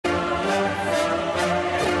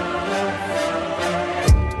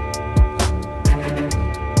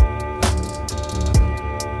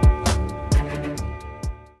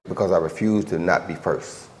because I refuse to not be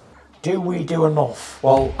first. Do we do enough?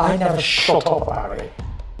 Well, I never shut up about it.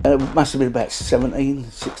 It must have been about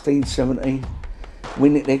 16, 17. We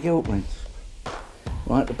nicked their guilt rings.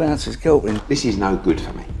 Right, the bouncer's guilt ring. This is no good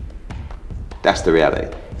for me. That's the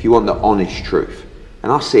reality. If you want the honest truth,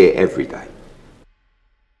 and I see it every day.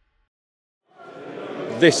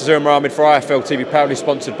 This is Morallee for IFL TV, proudly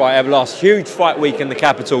sponsored by Everlast. Huge fight week in the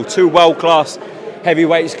capital. Two world-class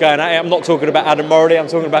heavyweights going at it. I'm not talking about Adam Morallee, I'm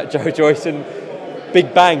talking about Joyce and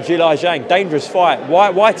Big Bang, Zhilei Zhang. Dangerous fight.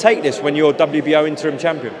 Why take this when you're WBO interim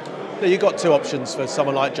champion? You've got two options for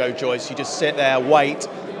someone like Joyce. You just sit there, wait,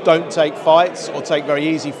 don't take fights or take very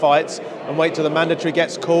easy fights and wait till the mandatory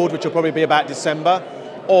gets called, which will probably be about December.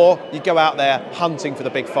 Or you go out there hunting for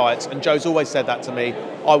the big fights. And Joe's always said that to me.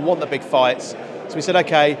 I want the big fights. So we said,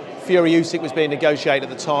 okay, Fury-Usyk was being negotiated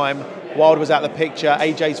at the time. Wilder was out of the picture.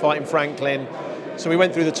 AJ's fighting Franklin. So we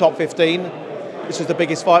went through the top 15. This was the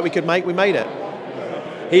biggest fight we could make. We made it.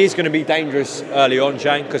 He's going to be dangerous early on,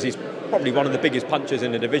 Zhang, because he's probably one of the biggest punchers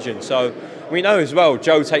in the division. So we know as well,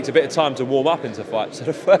 Joe takes a bit of time to warm up into fights. So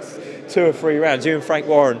the first 2 or 3 rounds, you and Frank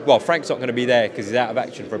Warren, well, Frank's not going to be there because he's out of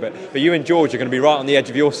action for a bit, but you and George are going to be right on the edge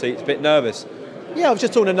of your seats, a bit nervous. Yeah, I was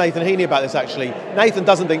just talking to Nathan Heaney about this actually. Nathan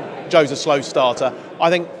doesn't think Joe's a slow starter. I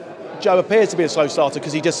think Joe appears to be a slow starter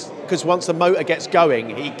because once the motor gets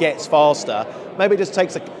going, he gets faster. Maybe it just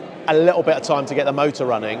takes a little bit of time to get the motor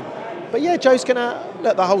running. But yeah, Joe's gonna,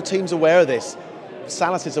 look, the whole team's aware of this.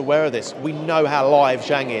 Salas is aware of this. We know how live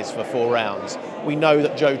Zhang is for 4 rounds. We know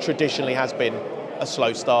that Joe traditionally has been a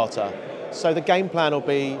slow starter. So the game plan will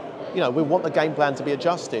be, we want the game plan to be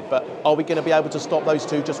adjusted, but are we going to be able to stop those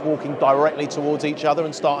two just walking directly towards each other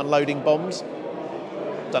and start unloading bombs?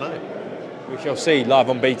 Don't know. We shall see live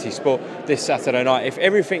on BT Sport this Saturday night. If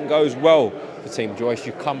everything goes well for Team Joyce,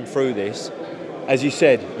 you come through this. As you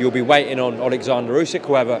said, you'll be waiting on Alexander Usyk,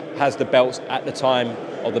 whoever has the belts at the time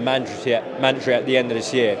of the mandatory at the end of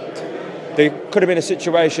this year. There could have been a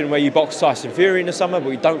situation where you boxed Tyson Fury in the summer, but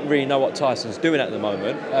we don't really know what Tyson's doing at the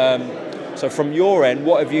moment. So from your end,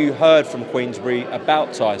 what have you heard from Queensberry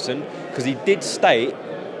about Tyson? Because he did state,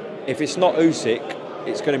 if it's not Usyk,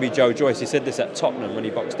 it's going to be Joyce. He said this at Tottenham when he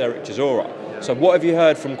boxed Derek Chisora. So what have you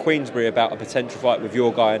heard from Queensberry about a potential fight with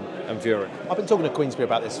your guy and Fury? I've been talking to Queensberry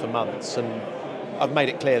about this for months, and I've made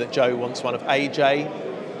it clear that Joe wants one of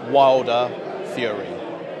AJ, Wilder, Fury.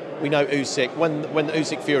 We know Usyk, when the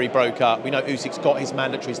Usyk-Fury broke up, we know Usyk's got his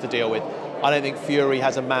mandatories to deal with. I don't think Fury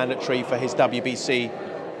has a mandatory for his WBC,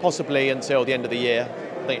 possibly until the end of the year.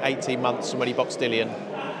 I think 18 months from when he boxed Dillian.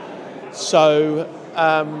 So,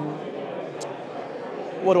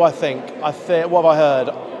 what do I think? What have I heard?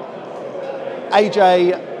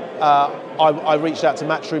 AJ, I reached out to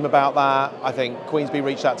MATCHROOM about that. I think Queensberry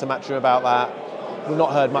reached out to MATCHROOM about that. We've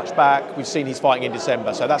not heard much back. We've seen he's fighting in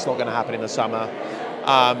December, so that's not going to happen in the summer.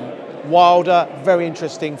 Wilder, very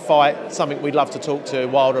interesting fight, something we'd love to talk to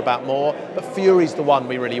Wilder about more, but Fury's the one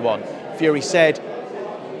we really want. Fury said,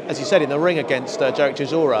 as you said in the ring against Derek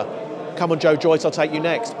Chisora, come on Joyce, I'll take you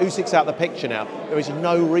next. Usyk's out the picture now. There is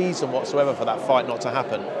no reason whatsoever for that fight not to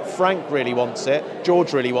happen. Frank really wants it,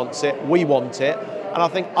 George really wants it, we want it, and I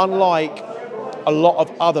think unlike a lot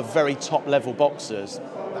of other very top level boxers,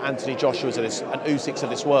 Anthony Joshua's of this and Usyk's of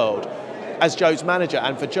this world, as Joe's manager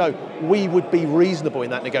and for Joe, we would be reasonable in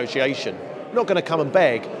that negotiation. We're not going to come and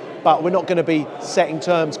beg, but we're not going to be setting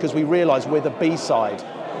terms because we realise we're the B-side.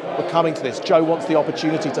 We're coming to this. Joe wants the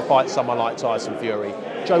opportunity to fight someone like Tyson Fury.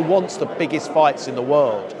 Joe wants the biggest fights in the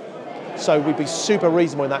world. So we'd be super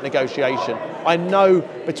reasonable in that negotiation. I know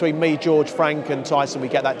between me, George, Frank and Tyson, we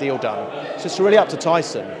get that deal done. So it's really up to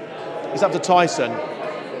Tyson. It's up to Tyson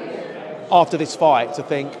after this fight to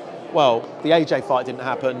think, well, the AJ fight didn't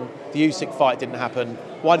happen, the Usyk fight didn't happen.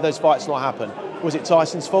 Why did those fights not happen? Was it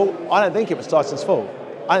Tyson's fault? I don't think it was Tyson's fault.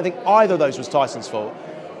 I don't think either of those was Tyson's fault.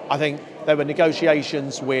 I think there were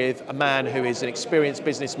negotiations with a man who is an experienced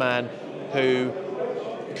businessman who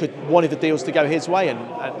wanted the deals to go his way,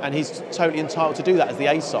 and he's totally entitled to do that as the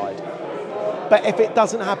A side. But if it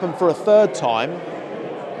doesn't happen for a third time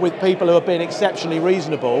with people who are being exceptionally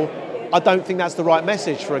reasonable, I don't think that's the right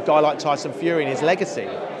message for a guy like Tyson Fury and his legacy.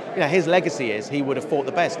 His legacy is he would have fought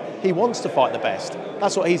the best. He wants to fight the best.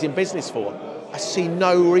 That's what he's in business for. I see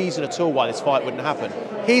no reason at all why this fight wouldn't happen.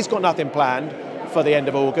 He's got nothing planned for the end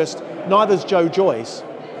of August. Neither's Joyce.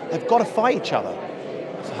 They've got to fight each other.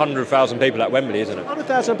 It's 100,000 people at Wembley, isn't it?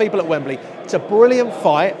 100,000 people at Wembley. It's a brilliant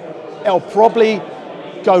fight. It'll probably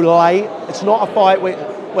go late. It's not a fight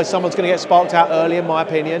where someone's going to get sparked out early, in my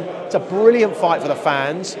opinion. It's a brilliant fight for the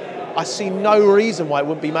fans. I see no reason why it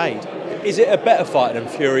wouldn't be made. Is it a better fight than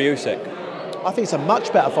Fury-Usyk? I think it's a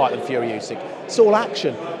much better fight than Fury-Usyk. It's all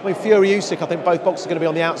action. I mean, Fury Usyk, I think both boxers are going to be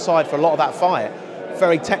on the outside for a lot of that fight.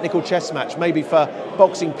 Very technical chess match. Maybe for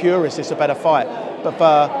boxing purists, it's a better fight. But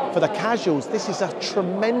for the casuals, this is a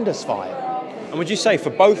tremendous fight. And would you say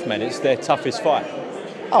for both men it's their toughest fight?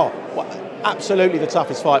 Oh, well, absolutely the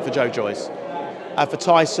toughest fight for Joyce. For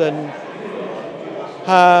Tyson,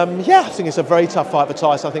 yeah, I think it's a very tough fight for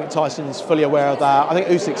Tyson. I think Tyson's fully aware of that. I think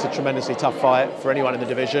Usyk's a tremendously tough fight for anyone in the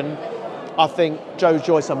division. I think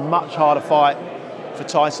Joyce a much harder fight for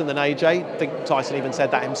Tyson than AJ. I think Tyson even said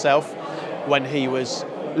that himself when he was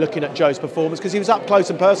looking at Joe's performance, because he was up close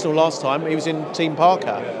and personal last time. He was in Team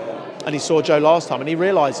Parker and he saw Joe last time, and he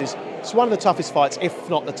realises it's one of the toughest fights, if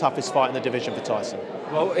not the toughest fight in the division for Tyson.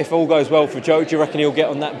 Well, if all goes well for Joe, do you reckon he'll get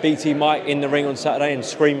on that BT mic in the ring on Saturday and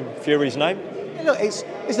scream Fury's name? Yeah, look, it's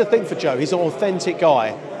the thing for Joe. He's an authentic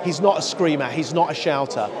guy. He's not a screamer. He's not a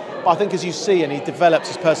shouter. But I think as you see, and he develops,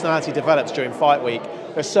 his personality develops during fight week,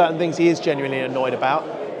 there's certain things he is genuinely annoyed about.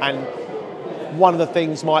 And one of the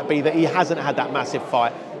things might be that he hasn't had that massive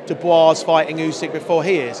fight. Dubois fighting Usyk before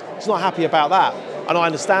he is. He's not happy about that. And I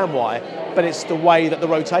understand why. But it's the way that the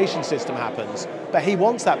rotation system happens. But he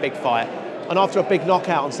wants that big fight. And after a big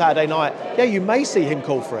knockout on Saturday night, yeah, you may see him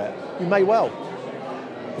call for it. You may well.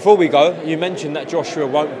 Before we go, you mentioned that Joshua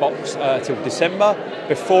won't box till December.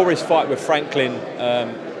 Before his fight with Franklin,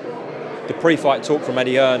 the pre-fight talk from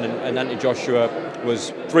Eddie Hearn and Anthony Joshua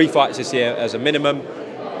was 3 fights this year as a minimum.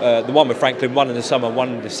 The one with Franklin, 1 in the summer, 1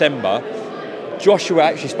 in December. Joshua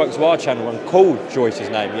actually spoke to our channel and called Joyce's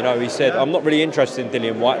name. You know, he said, I'm not really interested in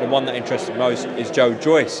Dillian Whyte. The one that interests me most is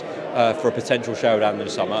Joyce for a potential showdown in the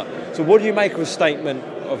summer. So what do you make of a statement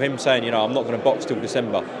of him saying, you know, I'm not going to box till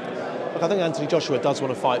December? Look, I think Anthony Joshua does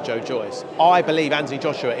want to fight Joyce. I believe Anthony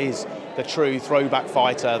Joshua is the true throwback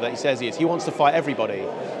fighter that he says he is. He wants to fight everybody.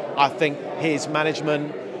 I think his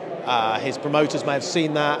management, his promoters may have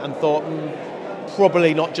seen that and thought,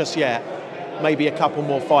 probably not just yet. Maybe a couple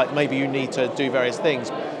more fights, maybe you need to do various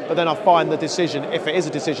things. But then I find the decision, if it is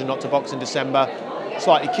a decision not to box in December,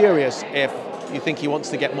 slightly curious if you think he wants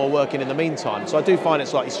to get more work in the meantime. So I do find it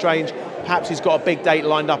slightly strange. Perhaps he's got a big date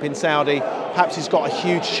lined up in Saudi. Perhaps he's got a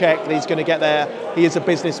huge check that he's going to get there. He is a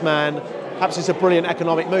businessman. Perhaps it's a brilliant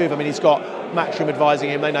economic move. I mean, he's got MATCHROOM advising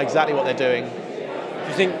him. They know exactly what they're doing. Do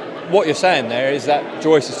you think what you're saying there is that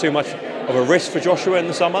Joyce is too much of a risk for Joshua in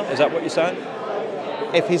the summer? Is that what you're saying?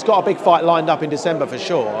 If he's got a big fight lined up in December for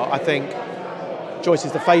sure, I think Joyce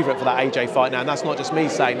is the favourite for that AJ fight now, and that's not just me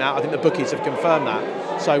saying that. I think the bookies have confirmed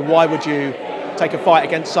that. So why would you take a fight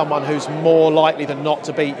against someone who's more likely than not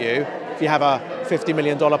to beat you if you have a $50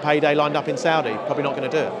 million payday lined up in Saudi? Probably not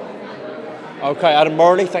going to do it. Okay, Adam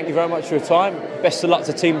Morallee, thank you very much for your time. Best of luck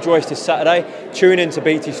to Team Joyce this Saturday. Tune in to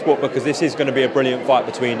BT Sport because this is going to be a brilliant fight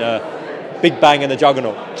between Big Bang and the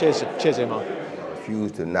Juggernaut. Cheers, Iman.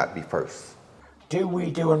 Refuse to not be first. Do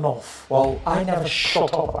we do enough? Well, I never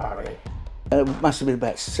shut up about it. It must have been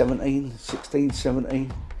about 16,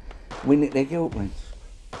 17. We nicked their guilt rings.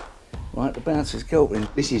 Right, the bouncer's guilt rings.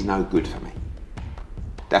 This is no good for me.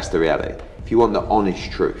 That's the reality. If you want the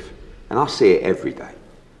honest truth, and I see it every day,